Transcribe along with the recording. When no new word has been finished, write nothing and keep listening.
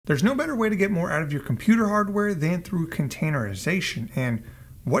There's no better way to get more out of your computer hardware than through containerization, and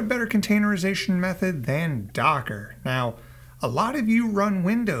what better containerization method than Docker? Now, a lot of you run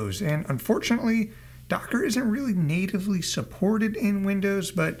Windows, and unfortunately, Docker isn't really natively supported in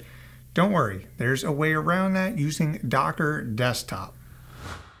Windows, but don't worry, there's a way around that using Docker Desktop.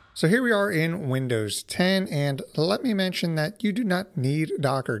 So here we are in Windows 10, and let me mention that you do not need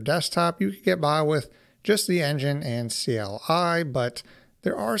Docker Desktop. You can get by with just the engine and CLI, but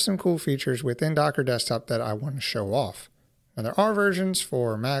there are some cool features within Docker Desktop that I want to show off. Now, there are versions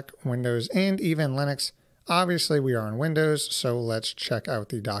for Mac, Windows, and even Linux. Obviously, we are on Windows, so let's check out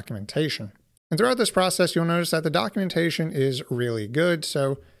the documentation. And throughout this process, you'll notice that the documentation is really good,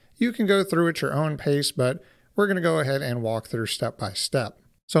 so you can go through at your own pace, but we're going to go ahead and walk through step by step.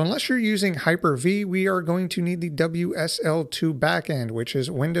 So unless you're using Hyper-V, we are going to need the WSL2 backend, which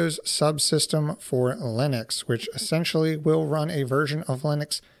is Windows subsystem for Linux, which essentially will run a version of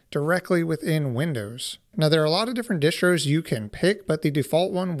Linux directly within Windows. Now, there are a lot of different distros you can pick, but the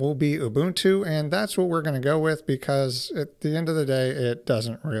default one will be Ubuntu, and that's what we're going to go with because at the end of the day, it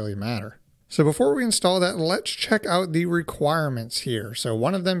doesn't really matter. So before we install that, let's check out the requirements here. So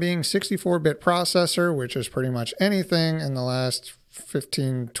one of them being 64-bit processor, which is pretty much anything in the last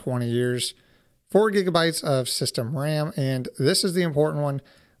 15-20 years, 4 gigabytes of system RAM, and this is the important one,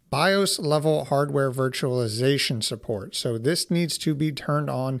 BIOS level hardware virtualization support. So this needs to be turned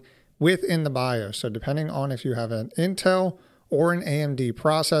on within the BIOS. So depending on if you have an Intel or an AMD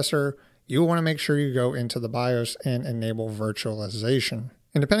processor, you'll want to make sure you go into the BIOS and enable virtualization.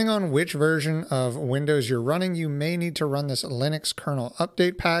 And depending on which version of Windows you're running, you may need to run this Linux kernel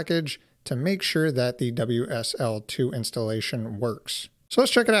update package to make sure that the WSL2 installation works. So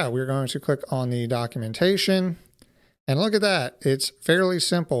let's check it out. We're going to click on the documentation, and look at that. It's fairly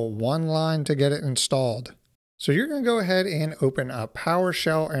simple, one line to get it installed. So you're going to go ahead and open up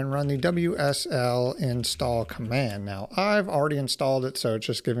PowerShell and run the WSL install command. Now, I've already installed it, so it's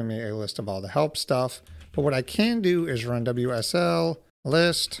just giving me a list of all the help stuff. But what I can do is run WSL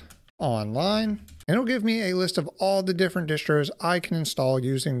list online, and it'll give me a list of all the different distros I can install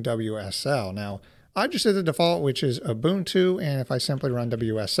using WSL. Now, I just did the default, which is Ubuntu, and if I simply run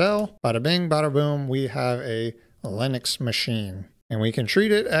WSL, bada bing, bada boom, we have a Linux machine. And we can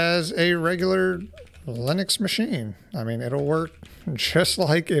treat it as a regular Linux machine. I mean, it'll work just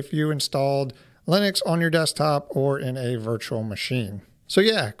like if you installed Linux on your desktop or in a virtual machine. So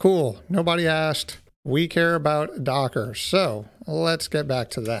yeah, cool. Nobody asked. We care about Docker. So let's get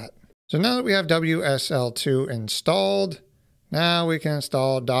back to that. So now that we have WSL2 installed, now we can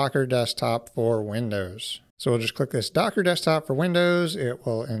install Docker Desktop for Windows. So we'll just click this Docker Desktop for Windows. It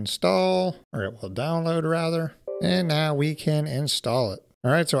will install, or it will download rather. And now we can install it. All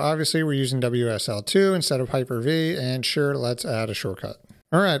right, so obviously we're using WSL2 instead of Hyper-V, and sure, let's add a shortcut.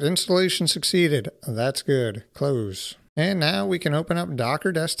 All right, installation succeeded. That's good. Close. And now we can open up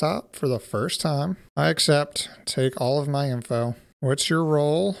Docker Desktop for the first time. I accept. Take all of my info. What's your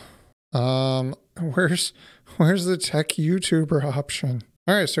role? Where's the tech YouTuber option?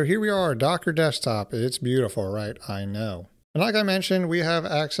 All right, so here we are, Docker Desktop. It's beautiful, right? I know. And like I mentioned, we have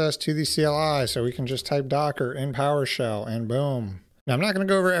access to the CLI, so we can just type Docker in PowerShell and boom. Now, I'm not going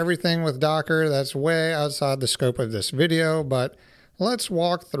to go over everything with Docker. That's way outside the scope of this video, but let's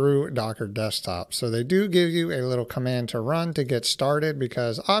walk through Docker Desktop. So they do give you a little command to run to get started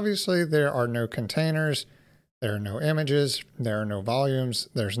because obviously there are no containers, there are no images, there are no volumes,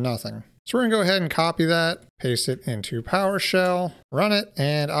 there's nothing. So we're going to go ahead and copy that, paste it into PowerShell, run it,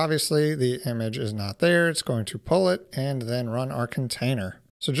 and obviously the image is not there. It's going to pull it and then run our container.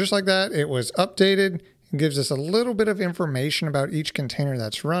 So just like that, it was updated. It gives us a little bit of information about each container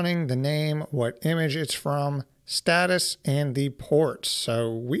that's running, the name, what image it's from, status, and the ports.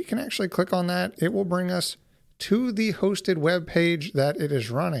 So we can actually click on that. It will bring us to the hosted web page that it is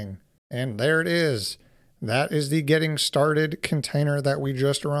running. And there it is. That is the getting started container that we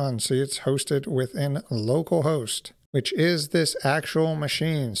just run. See, it's hosted within localhost, which is this actual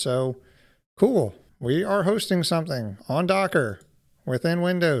machine. So cool. We are hosting something on Docker within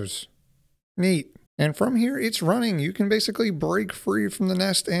Windows. Neat. And from here, it's running. You can basically break free from the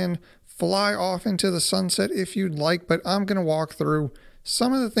nest and fly off into the sunset if you'd like, but I'm going to walk through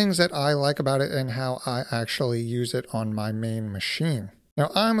some of the things that I like about it and how I actually use it on my main machine. Now,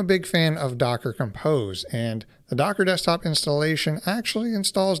 I'm a big fan of Docker Compose, and the Docker Desktop installation actually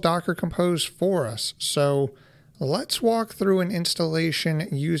installs Docker Compose for us. So let's walk through an installation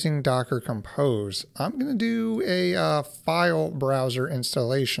using Docker Compose. I'm going to do a file browser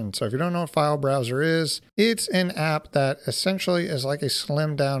installation. So if you don't know what file browser is, it's an app that essentially is like a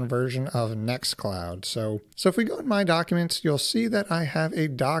slimmed down version of Nextcloud. So if we go in my documents, you'll see that I have a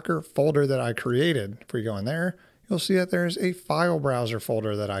Docker folder that I created. If we go in there, you'll see that there's a file browser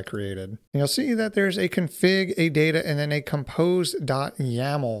folder that I created. And you'll see that there's a config, a data, and then a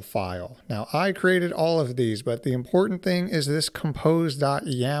compose.yaml file. Now, I created all of these, but the important thing is this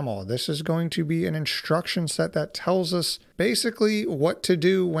compose.yaml. This is going to be an instruction set that tells us basically what to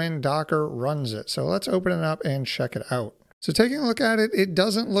do when Docker runs it. So let's open it up and check it out. So taking a look at it, it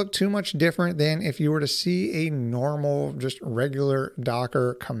doesn't look too much different than if you were to see a normal, just regular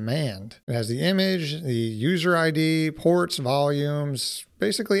Docker command. It has the image, the user ID, ports, volumes,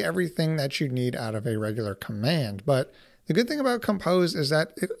 basically everything that you need out of a regular command. But the good thing about Compose is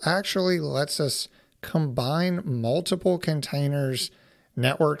that it actually lets us combine multiple containers,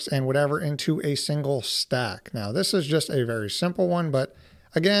 networks, and whatever into a single stack. Now, this is just a very simple one, but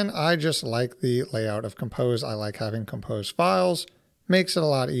again, I just like the layout of Compose. I like having Compose files. Makes it a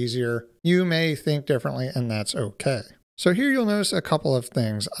lot easier. You may think differently, and that's okay. So here you'll notice a couple of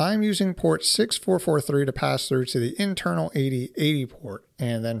things. I'm using port 6443 to pass through to the internal 8080 port.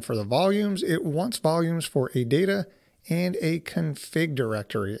 And then for the volumes, it wants volumes for a data and a config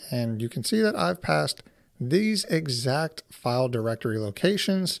directory. And you can see that I've passed these exact file directory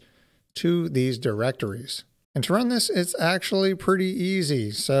locations to these directories. And to run this, it's actually pretty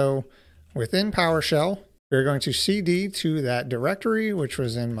easy. So within PowerShell, we're going to cd to that directory, which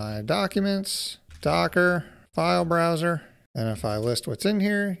was in my documents, Docker, file browser. And if I list what's in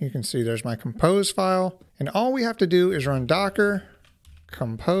here, you can see there's my compose file. And all we have to do is run docker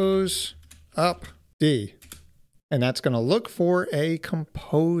compose up d. And that's going to look for a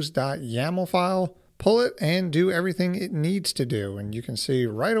compose.yaml file, pull it, and do everything it needs to do. And you can see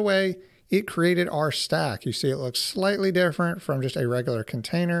right away, it created our stack. You see it looks slightly different from just a regular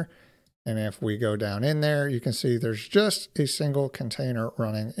container. And if we go down in there, you can see there's just a single container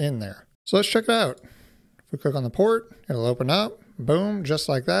running in there. So let's check it out. If we click on the port, it'll open up. Boom, just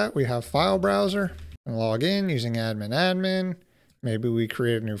like that. We have file browser and log in using admin. Maybe we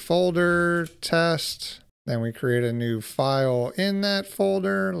create a new folder, test. Then we create a new file in that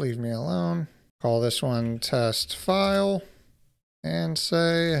folder. Leave me alone. Call this one test file. And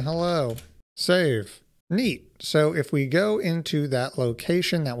say hello, save. Neat. So if we go into that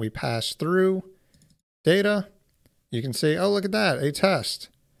location that we passed through, data, you can see, oh, look at that, a test.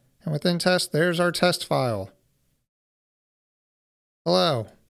 And within test, there's our test file. Hello.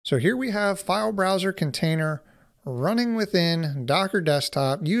 So here we have file browser container running within Docker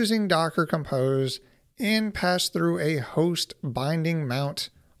Desktop using Docker Compose and pass through a host binding mount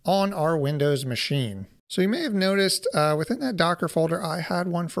on our Windows machine. So you may have noticed within that Docker folder, I had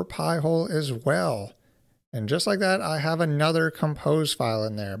one for Pi-hole as well. And just like that, I have another Compose file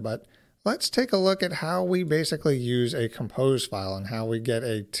in there. But let's take a look at how we basically use a Compose file and how we get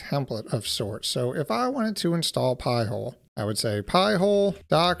a template of sorts. So if I wanted to install Pi-hole, I would say Pi-hole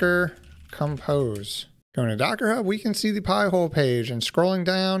docker compose. Going to Docker Hub, we can see the Pi-hole page, and scrolling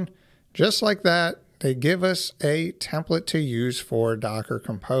down, just like that, they give us a template to use for Docker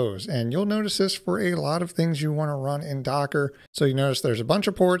Compose. And you'll notice this for a lot of things you want to run in Docker. So you notice there's a bunch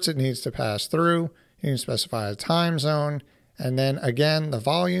of ports it needs to pass through. You can specify a time zone. And then again, the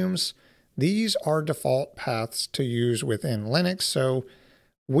volumes, these are default paths to use within Linux. So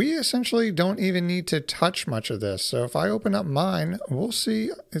we essentially don't even need to touch much of this. So if I open up mine, we'll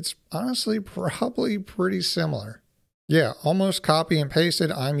see it's honestly probably pretty similar. Yeah, almost copy and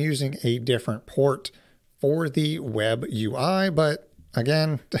pasted. I'm using a different port for the web UI, but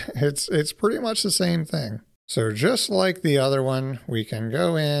again, it's pretty much the same thing. So just like the other one, we can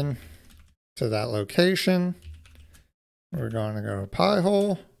go in to that location. We're going to go to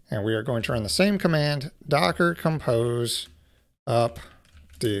Pi-hole, and we are going to run the same command, docker compose up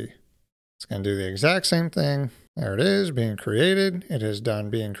d. It's going to do the exact same thing. There it is, being created. It is done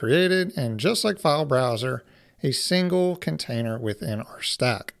being created, and just like file browser, a single container within our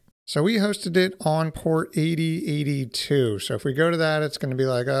stack. So we hosted it on port 8082. So if we go to that, it's going to be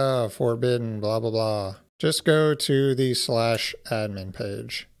like, oh, forbidden, blah, blah, blah. Just go to the /admin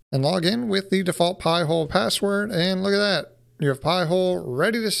page and log in with the default Pi-hole password. And look at that. You have Pi-hole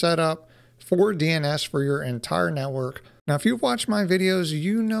ready to set up for DNS for your entire network. Now, if you've watched my videos,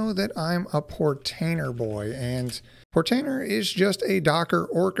 you know that I'm a Portainer boy, and Portainer is just a Docker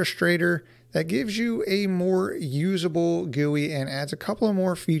orchestrator that gives you a more usable GUI and adds a couple of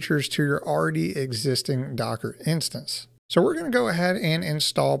more features to your already existing Docker instance. So we're going to go ahead and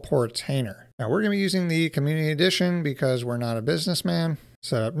install Portainer. Now we're going to be using the community edition because we're not a businessman.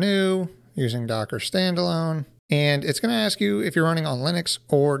 Set up new, using Docker standalone. And it's going to ask you if you're running on Linux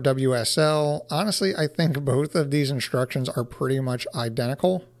or WSL. Honestly, I think both of these instructions are pretty much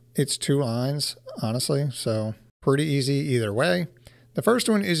identical. It's 2 lines, honestly, so pretty easy either way. The first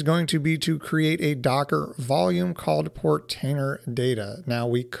one is going to be to create a Docker volume called Portainer data. Now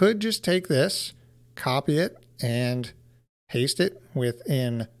we could just take this, copy it, and paste it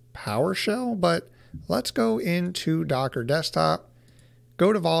within PowerShell, but let's go into Docker Desktop,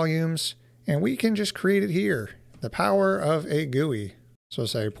 go to volumes, and we can just create it here. The power of a GUI. So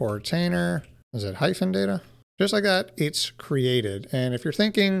say Portainer, is it hyphen data? Just like that, it's created. And if you're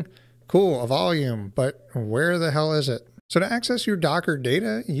thinking, cool, a volume, but where the hell is it? So to access your Docker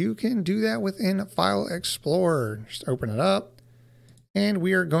data, you can do that within File Explorer. Just open it up. And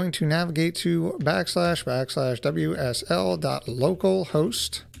we are going to navigate to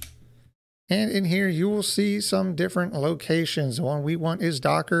 //wsl.localhost. And in here, you will see some different locations. The one we want is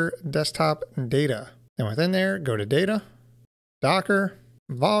Docker Desktop Data. And within there, go to Data, Docker,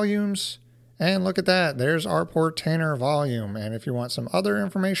 Volumes, and look at that. There's our Portainer volume. And if you want some other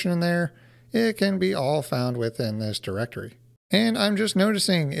information in there, it can be all found within this directory. And I'm just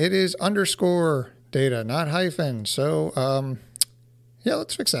noticing it is underscore data, not hyphen. So, yeah,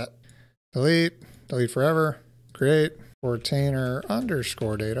 let's fix that. Delete forever, create Portainer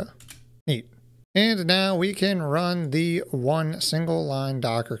underscore data. Neat. And now we can run the one single line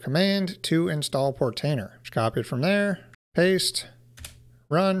Docker command to install Portainer. Just copy it from there, paste,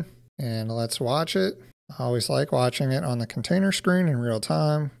 run, and let's watch it. I always like watching it on the container screen in real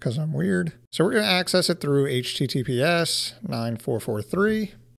time because I'm weird. So we're going to access it through HTTPS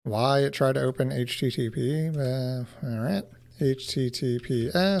 9443. Why it tried to open HTTP? All right.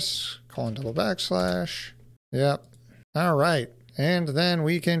 HTTPS, : Yep. All right. And then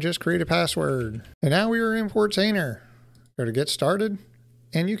we can just create a password. And now we are in Portainer. Go to get started.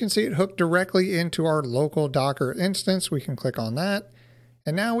 And you can see it hooked directly into our local Docker instance. We can click on that.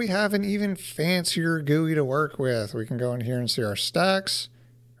 And now we have an even fancier GUI to work with. We can go in here and see our stacks.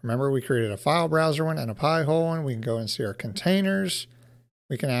 Remember, we created a file browser one and a Pi-hole one. We can go and see our containers.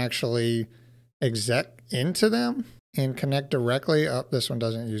 We can actually exec into them and connect directly. Oh, this one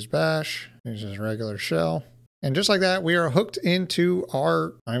doesn't use bash. It uses regular shell. And just like that, we are hooked into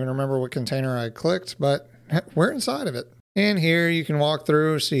our, I don't even remember what container I clicked, but we're inside of it. And here you can walk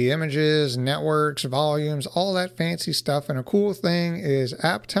through, see images, networks, volumes, all that fancy stuff. And a cool thing is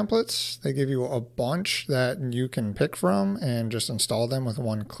app templates. They give you a bunch that you can pick from and just install them with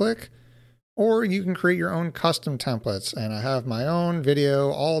one click. Or you can create your own custom templates. And I have my own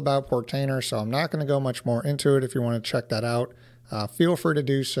video all about Portainer, so I'm not going to go much more into it. If you want to check that out, feel free to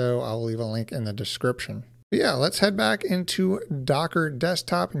do so. I'll leave a link in the description. But yeah, let's head back into Docker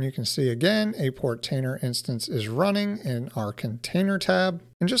Desktop, and you can see again, a Portainer instance is running in our container tab.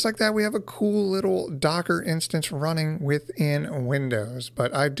 And just like that, we have a cool little Docker instance running within Windows.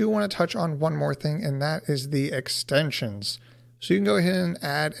 But I do want to touch on one more thing, and that is the extensions. So you can go ahead and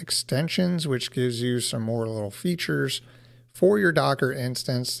add extensions, which gives you some more little features for your Docker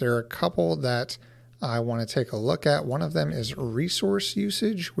instance. There are a couple that I want to take a look at. One of them is resource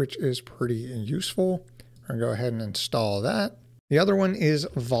usage, which is pretty useful. We're going to go ahead and install that. The other one is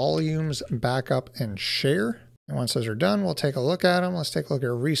volumes, backup, and share. And once those are done, we'll take a look at them. Let's take a look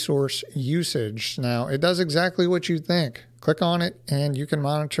at resource usage. Now, it does exactly what you think. Click on it, and you can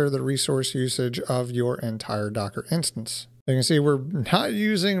monitor the resource usage of your entire Docker instance. You can see we're not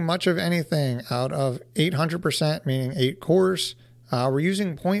using much of anything out of 800%, meaning 8 cores. We're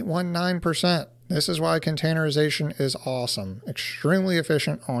using 0.19%. This is why containerization is awesome. Extremely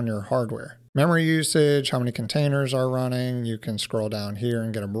efficient on your hardware. Memory usage, how many containers are running. You can scroll down here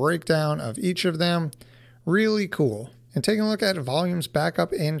and get a breakdown of each of them. Really cool. And taking a look at volumes,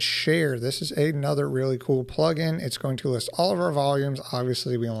 backup, and share. This is another really cool plugin. It's going to list all of our volumes.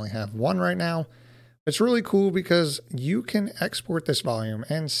 Obviously, we only have one right now. It's really cool because you can export this volume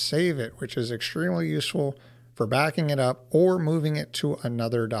and save it, which is extremely useful for backing it up or moving it to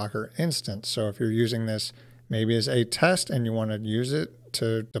another Docker instance. So if you're using this maybe as a test and you want to use it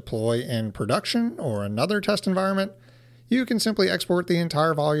to deploy in production or another test environment, you can simply export the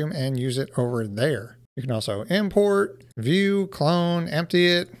entire volume and use it over there. You can also import, view, clone, empty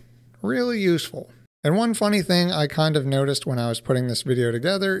it. Really useful. And one funny thing I kind of noticed when I was putting this video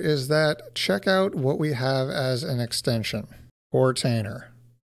together is that check out what we have as an extension, Portainer.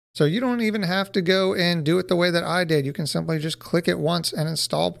 So you don't even have to go and do it the way that I did. You can simply just click it once and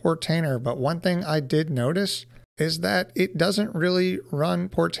install Portainer. But one thing I did notice is that it doesn't really run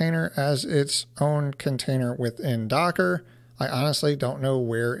Portainer as its own container within Docker. I honestly don't know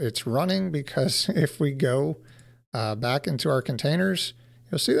where it's running, because if we go back into our containers,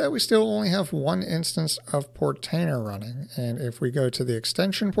 you'll see that we still only have one instance of Portainer running. And if we go to the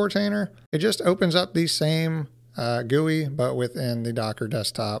extension Portainer, it just opens up the same GUI, but within the Docker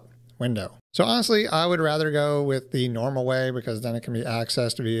desktop window. So honestly, I would rather go with the normal way, because then it can be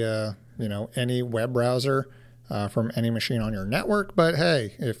accessed via, any web browser from any machine on your network. But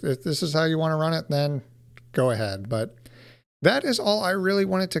hey, if this is how you want to run it, then go ahead. But that is all I really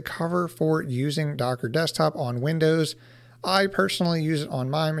wanted to cover for using Docker Desktop on Windows. I personally use it on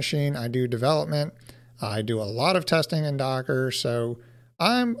my machine. I do development. I do a lot of testing in Docker, so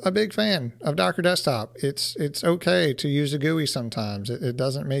I'm a big fan of Docker Desktop. It's okay to use a GUI sometimes. It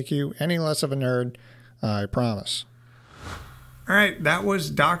doesn't make you any less of a nerd, I promise. All right, that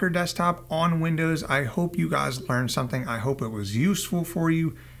was Docker Desktop on Windows. I hope you guys learned something. I hope it was useful for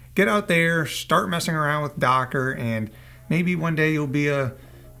you. Get out there, start messing around with Docker, and maybe one day you'll be a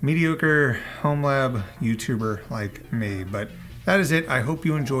mediocre home lab YouTuber like me. But that is it. I hope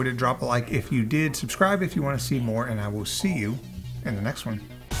you enjoyed it. Drop a like if you did. Subscribe if you want to see more, and I will see you in the next one.